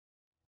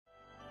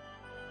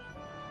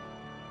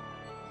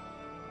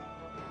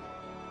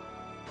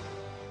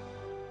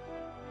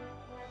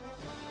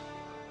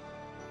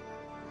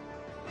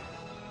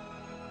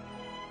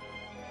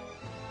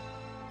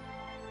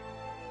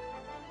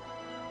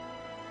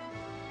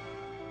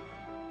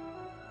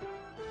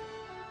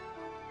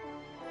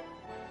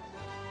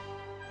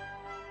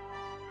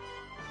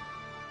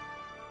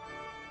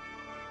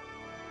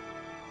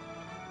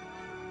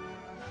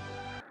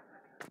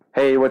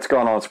Hey, what's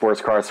going on, sports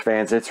cards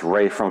fans? It's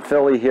Ray from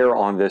Philly here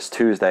on this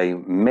Tuesday,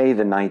 May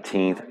the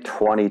 19th,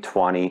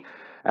 2020.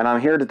 And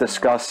I'm here to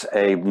discuss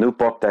a new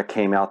book that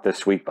came out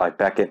this week by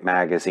Beckett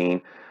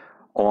Magazine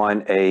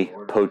on a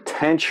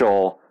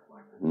potential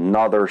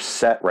another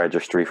set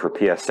registry for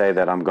PSA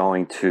that I'm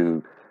going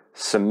to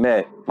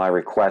submit my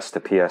request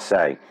to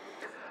PSA.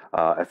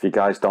 If you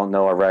guys don't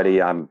know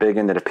already, I'm big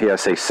into the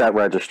PSA set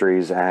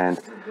registries, and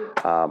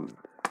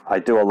I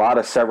do a lot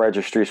of set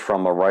registries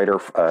from a writer,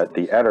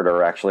 the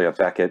editor actually of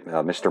Beckett,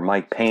 Mr.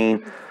 Mike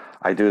Payne.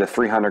 I do the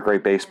 300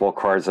 Great Baseball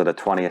Cards of the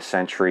 20th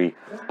Century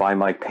by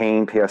Mike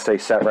Payne PSA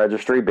set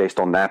registry based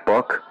on that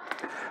book.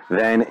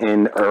 Then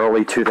in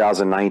early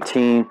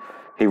 2019,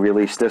 he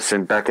released this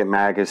in Beckett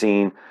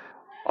Magazine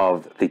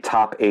of the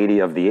top 80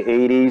 of the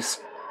 80s,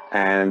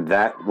 and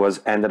that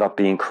ended up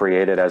being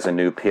created as a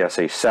new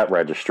PSA set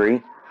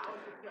registry.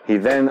 He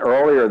then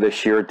earlier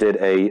this year did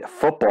a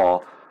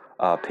football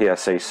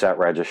PSA set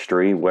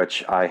registry,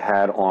 which I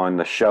had on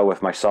the show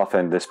with myself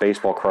and this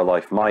Baseball Card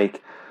Life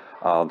Mike,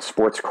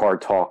 Sports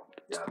Card Talk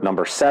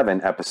number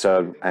 7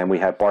 episode, and we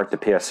had Bart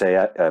the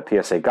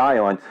PSA guy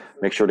on.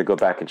 Make sure to go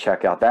back and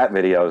check out that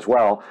video as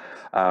well.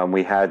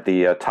 We had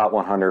the top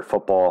 100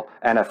 football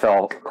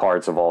NFL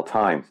cards of all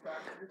time.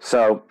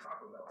 So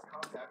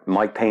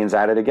Mike Payne's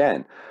at it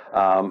again.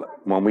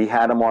 When we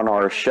had him on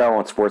our show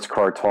on Sports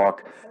Card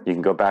Talk, you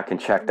can go back and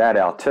check that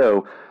out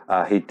too.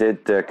 He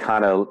did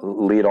kind of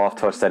lead off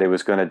to us that he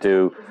was going to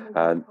do,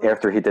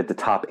 after he did the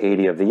top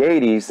 80 of the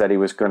 80s, that he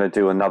was going to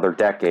do another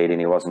decade, and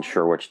he wasn't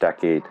sure which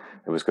decade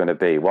it was going to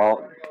be.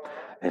 Well,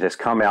 it has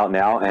come out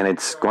now, and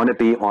it's going to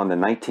be on the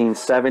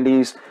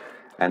 1970s,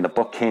 and the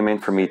book came in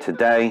for me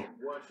today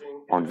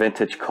on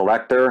Vintage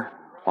Collector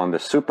on the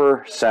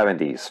Super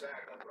 70s.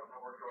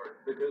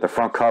 The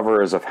front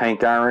cover is of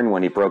Hank Aaron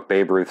when he broke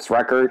Babe Ruth's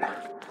record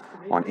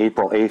on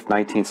April 8th,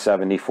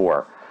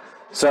 1974.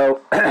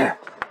 So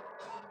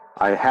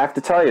I have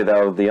to tell you,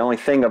 though, the only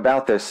thing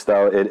about this,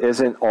 though, it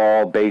isn't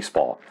all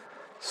baseball.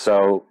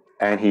 So,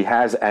 and he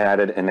has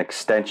added an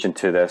extension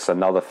to this,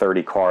 another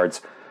 30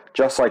 cards,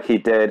 just like he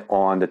did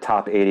on the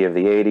top 80 of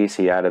the 80s.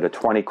 He added a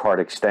 20-card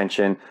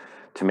extension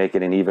to make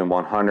it an even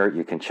 100.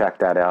 You can check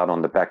that out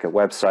on the Beckett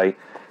website.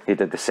 He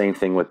did the same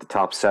thing with the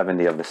top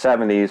 70 of the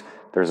 70s.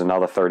 There's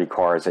another 30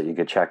 cards that you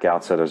could check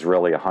out, so there's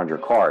really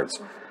 100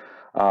 cards.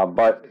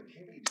 But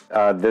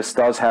this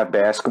does have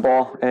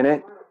basketball in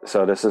it.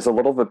 So this is a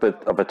little bit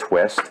of a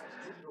twist.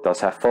 It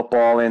does have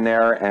football in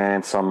there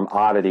and some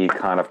oddity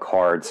kind of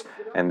cards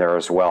in there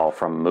as well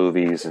from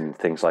movies and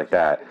things like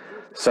that.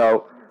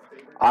 So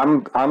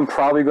I'm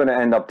probably going to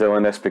end up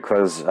doing this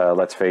because,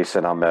 let's face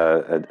it, I'm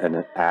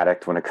an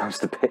addict when it comes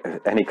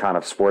to any kind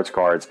of sports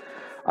cards.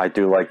 I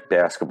do like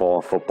basketball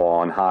and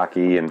football and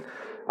hockey, and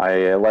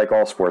I like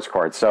all sports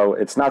cards. So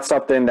it's not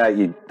something that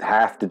you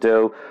have to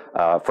do.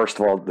 First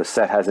of all, the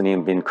set hasn't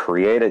even been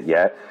created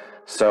yet.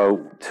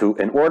 So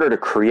in order to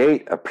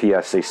create a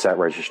PSA set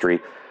registry,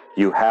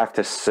 you have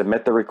to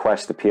submit the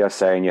request to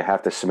PSA, and you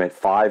have to submit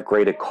 5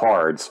 graded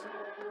cards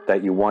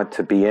that you want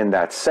to be in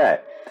that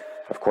set.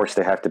 Of course,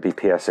 they have to be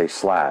PSA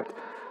slabbed.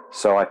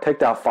 So I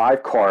picked out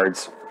 5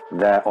 cards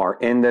that are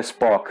in this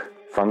book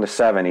from the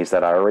 70s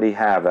that I already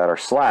have that are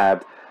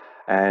slabbed,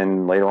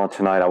 and later on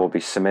tonight I will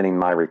be submitting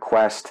my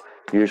request.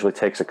 It usually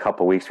takes a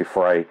couple weeks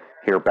before I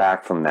hear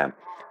back from them.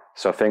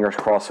 So fingers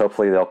crossed,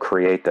 hopefully they'll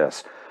create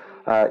this.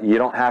 You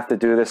don't have to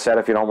do this set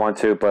if you don't want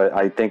to, but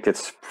I think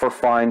it's for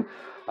fun.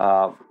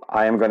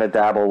 I am going to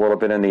dabble a little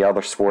bit in the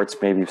other sports,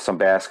 maybe some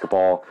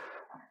basketball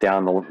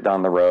down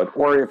the road.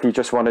 Or if you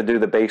just want to do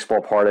the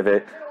baseball part of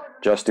it,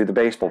 just do the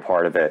baseball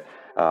part of it.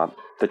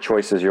 The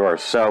choice is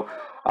yours. So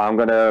I'm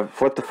going to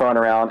flip the phone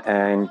around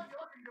and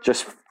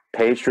just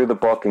page through the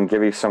book and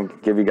give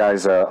you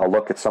guys a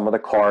look at some of the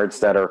cards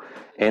that are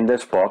in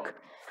this book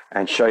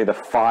and show you the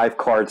 5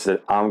 cards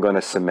that I'm going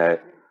to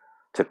submit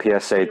to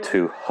PSA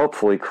to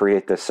hopefully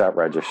create this set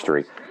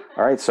registry.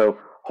 All right, so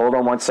hold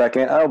on one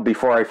second. Oh,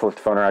 before I flip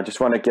the phone around, I just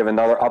want to give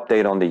another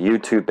update on the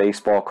YouTube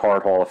Baseball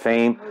Card Hall of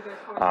Fame.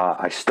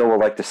 I still would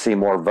like to see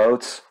more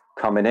votes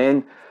coming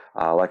in.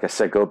 Like I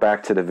said, go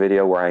back to the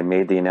video where I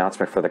made the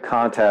announcement for the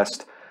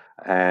contest,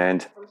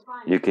 and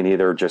you can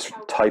either just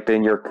type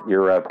in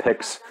your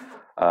picks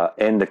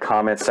in the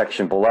comment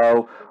section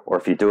below, or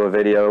if you do a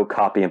video,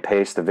 copy and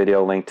paste the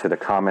video link to the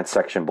comment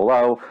section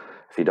below.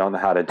 If you don't know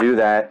how to do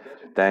that,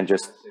 then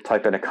just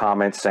type in a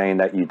comment saying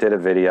that you did a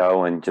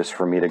video and just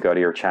for me to go to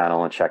your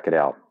channel and check it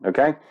out.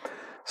 Okay?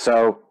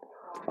 So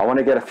I want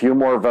to get a few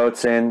more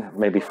votes in,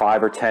 maybe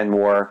 5 or 10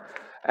 more,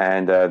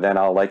 and then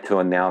I'll like to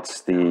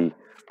announce the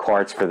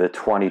cards for the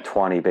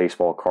 2020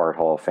 Baseball Card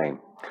Hall of Fame.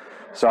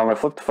 So I'm going to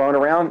flip the phone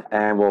around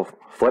and we'll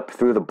flip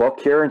through the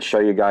book here and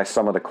show you guys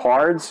some of the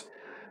cards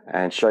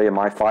and show you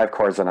my 5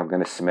 cards that I'm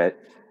going to submit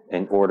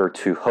in order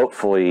to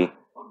hopefully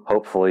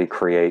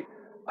create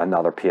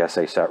another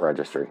PSA set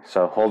registry.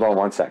 So hold on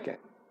one second.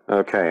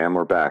 Okay, and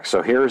we're back.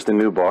 So here's the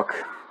new book,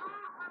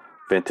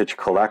 Vintage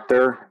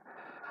Collector,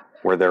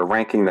 where they're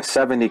ranking the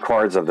 70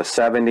 cards of the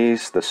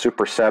 70s, the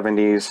Super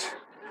 70s,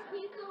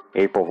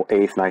 April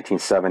 8th,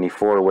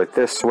 1974. With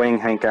this swing,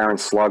 Hank Aaron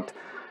slugged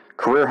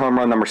career home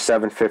run number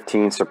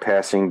 715,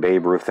 surpassing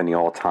Babe Ruth in the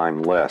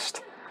all-time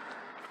list.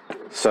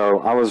 So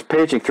I was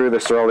paging through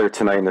this earlier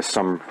tonight, and there's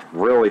some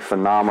really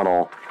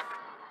phenomenal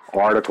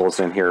articles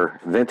in here.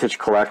 Vintage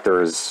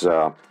Collector is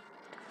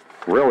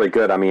really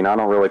good. I mean, I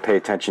don't really pay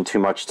attention too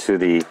much to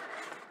the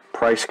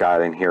price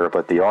guide in here,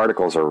 but the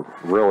articles are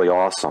really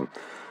awesome.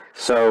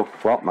 So,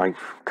 well, I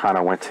kind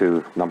of went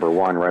to number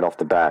 1 right off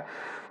the bat.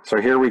 So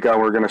here we go.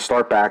 We're going to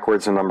start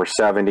backwards in number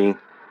 70.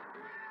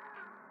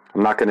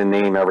 I'm not going to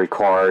name every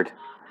card,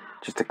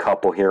 just a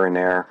couple here and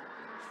there.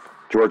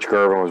 George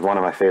Gervin was one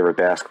of my favorite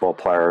basketball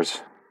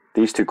players.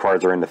 These 2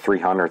 cards are in the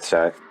 300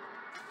 set.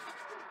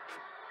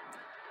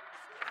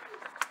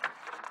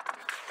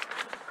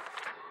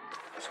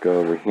 Let's go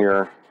over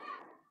here.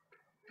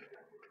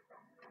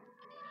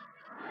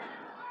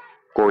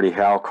 Gordie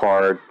Howe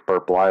card,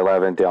 Burt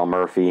Blyleven, Dale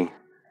Murphy.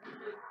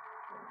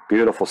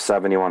 Beautiful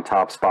 71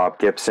 Topps Bob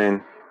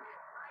Gibson.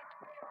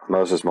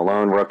 Moses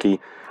Malone rookie.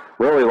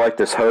 Really like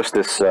this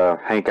Hostess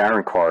Hank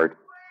Aaron card.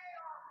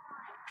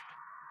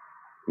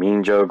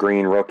 Mean Joe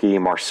Green rookie,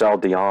 Marcel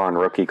Dion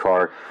rookie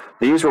card.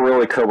 These were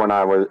really cool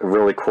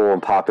really cool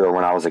and popular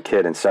when I was a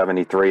kid in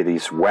 '73.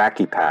 These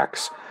wacky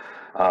packs.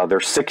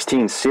 There's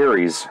 16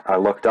 series I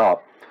looked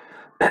up.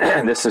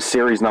 This is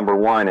series number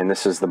 1, and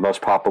this is the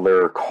most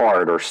popular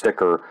card or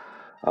sticker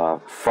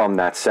from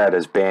that set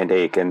is Band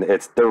Ache, and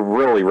they're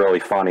really, really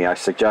funny. I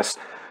suggest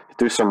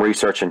do some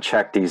research and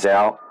check these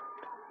out.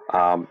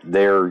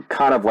 They're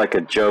kind of like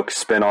a joke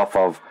spin-off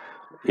of,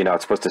 you know,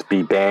 it's supposed to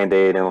be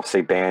Band-Aid, and it'll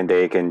say Band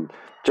Ache, and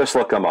just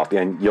look them up,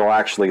 and you'll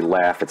actually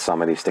laugh at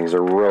some of these things.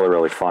 They're really,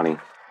 really funny.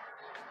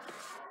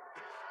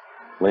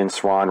 Lynn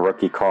Swan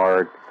rookie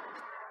card.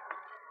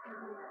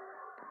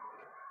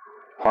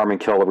 Harmon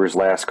Killeber's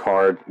last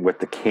card with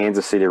the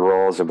Kansas City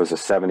Royals. It was a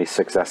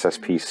 76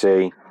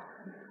 SSPC.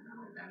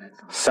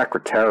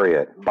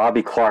 Secretariat.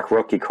 Bobby Clark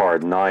rookie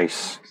card.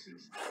 Nice.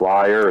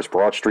 Flyers.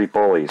 Broad Street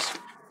Bullies.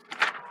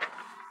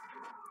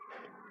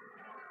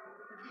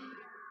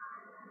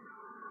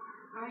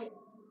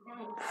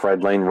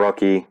 Fred Lane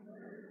rookie.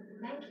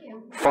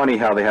 Funny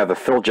how they have the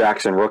Phil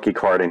Jackson rookie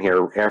card in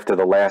here after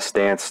the Last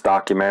Dance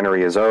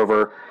documentary is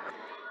over.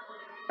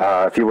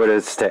 If you would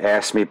have to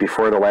ask me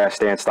before the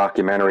Last Dance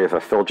documentary if a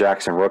Phil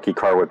Jackson rookie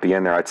card would be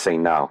in there, I'd say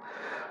no.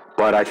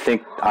 But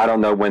I don't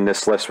know when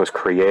this list was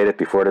created,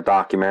 before the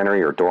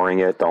documentary or during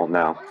it, don't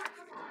know.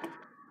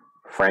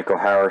 Franco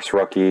Harris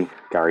rookie,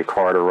 Gary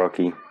Carter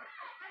rookie.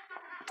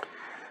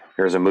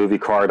 Here's a movie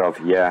card of,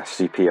 yeah,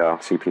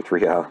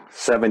 CP30.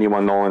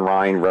 71 Nolan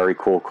Ryan, very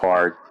cool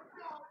card.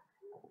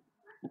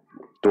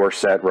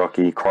 Dorsett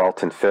rookie,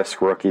 Carlton Fisk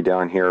rookie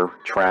down here,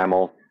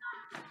 Trammell.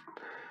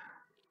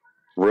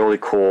 Really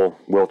cool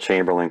Will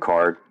Chamberlain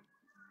card.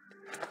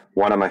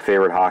 One of my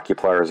favorite hockey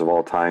players of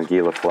all time, Guy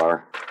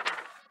Lafleur.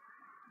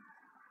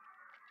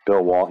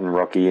 Bill Walton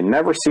rookie. And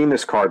never seen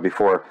this card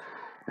before.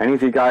 Any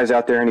of you guys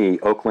out there, any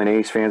Oakland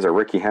A's fans or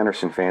Ricky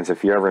Henderson fans,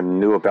 if you ever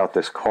knew about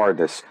this card,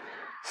 this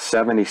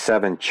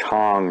 77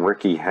 Chong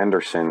Ricky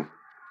Henderson.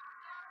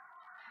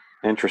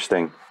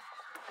 Interesting.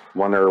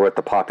 Wonder what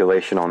the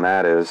population on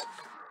that is.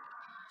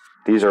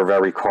 These are a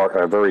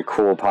very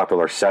cool,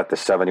 popular set, the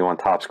 71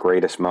 Topps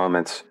Greatest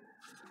Moments.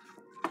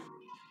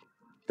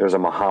 There's a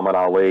Muhammad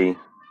Ali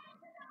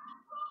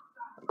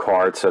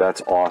card, so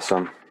that's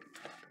awesome.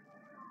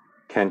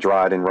 Ken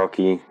Dryden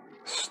rookie.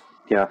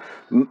 Yeah,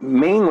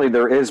 mainly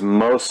there is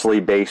mostly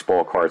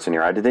baseball cards in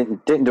here. I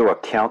didn't do a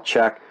count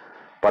check,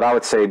 but I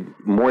would say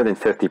more than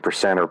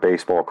 50% are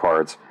baseball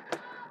cards.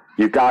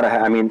 You gotta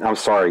have, I mean, I'm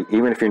sorry,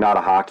 even if you're not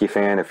a hockey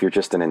fan, if you're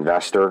just an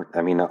investor,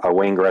 I mean, a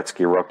Wayne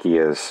Gretzky rookie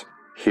is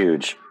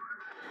huge.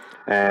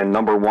 And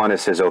number 1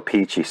 is his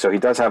O-Pee-Chee. So he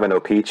does have an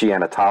O-Pee-Chee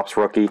and a Topps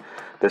rookie.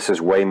 This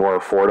is way more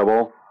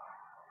affordable.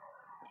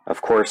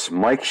 Of course,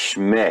 Mike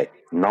Schmidt,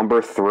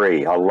 number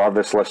 3. I love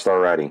this list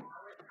already.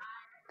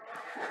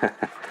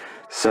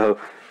 So,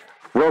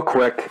 real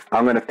quick,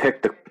 I'm going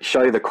to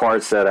show you the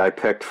cards that I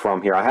picked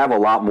from here. I have a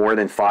lot more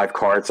than 5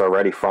 cards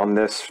already from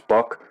this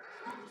book,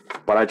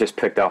 but I just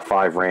picked out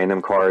 5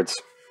 random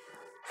cards.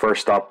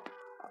 First up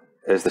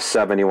is the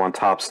 71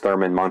 Topps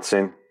Thurman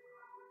Munson.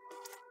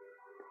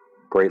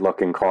 Great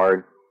looking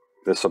card.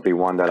 This will be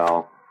one that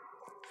I'll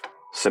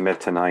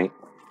submit tonight.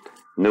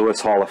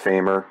 Newest Hall of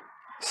Famer,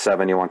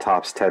 71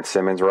 Topps Ted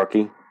Simmons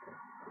rookie.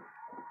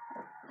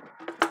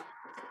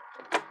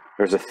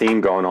 There's a theme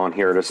going on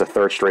here. There's a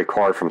 3rd straight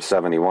card from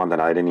 71 that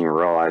I didn't even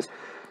realize.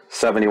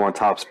 71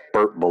 Topps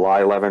Burt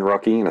Blyleven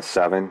rookie in a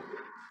 7.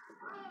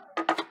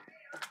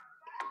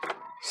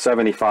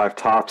 75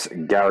 Topps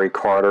Gary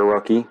Carter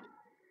rookie.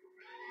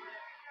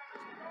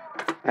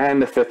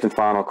 And the 5th and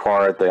final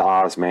card, the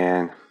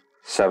Ozman,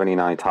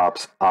 79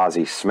 Topps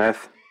Ozzie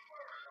Smith.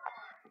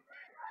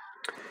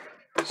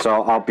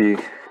 So I'll be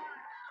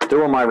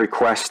doing my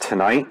request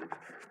tonight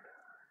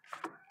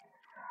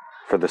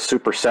for the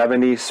Super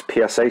 70s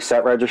PSA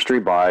set registry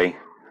by,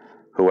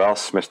 who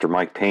else? Mr.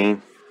 Mike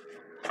Payne.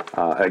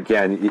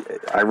 Again,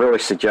 I really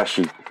suggest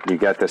you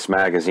get this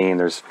magazine.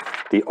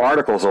 The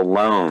articles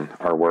alone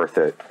are worth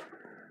it.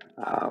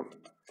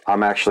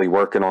 I'm actually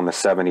working on the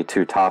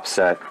 72 top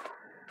set,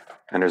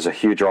 and there's a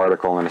huge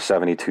article in the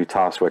 72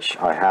 tops which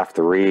I have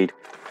to read.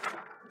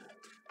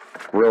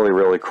 Really,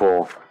 really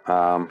cool.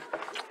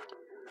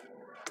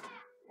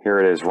 Here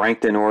it is,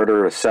 ranked in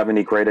order of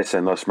 70 greatest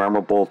and most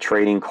memorable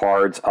trading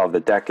cards of the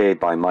decade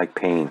by Mike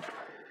Payne.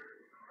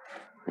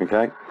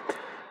 Okay.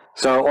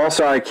 So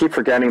also, I keep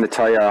forgetting to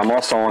tell you, I'm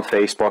also on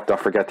Facebook. Don't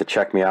forget to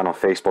check me out on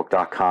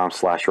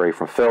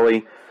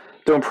facebook.com/RayFromPhilly.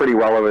 Doing pretty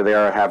well over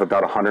there. I have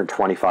about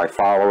 125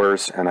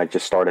 followers, and I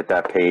just started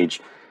that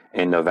page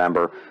in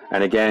November.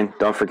 And again,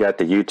 don't forget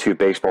the YouTube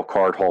Baseball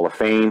Card Hall of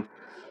Fame.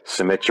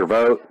 Submit your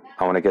vote.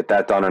 I want to get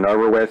that done and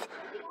over with,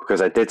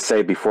 because I did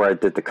say before I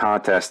did the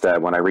contest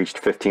that when I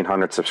reached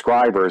 1,500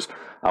 subscribers,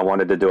 I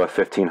wanted to do a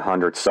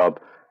 1,500 sub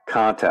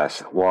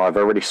contest. Well, I've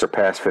already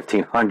surpassed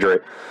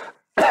 1,500.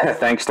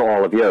 Thanks to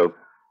all of you.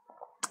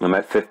 I'm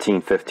at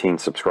 15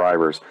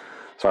 subscribers.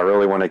 So I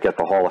really want to get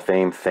the Hall of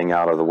Fame thing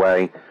out of the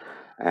way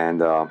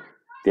and,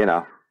 you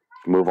know,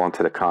 move on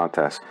to the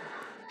contest.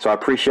 So I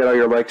appreciate all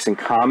your likes and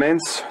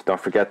comments. Don't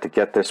forget to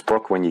get this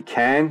book when you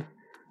can.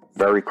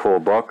 Very cool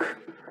book.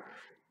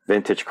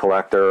 Vintage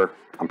collector.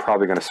 I'm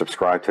probably going to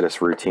subscribe to this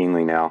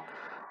routinely now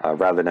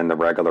rather than the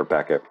regular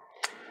Beckett.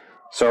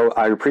 So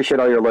I appreciate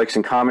all your likes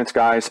and comments,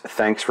 guys.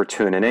 Thanks for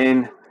tuning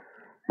in.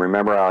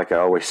 Remember, like I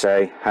always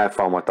say, have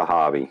fun with the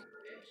hobby.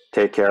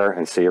 Take care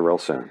and see you real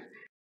soon.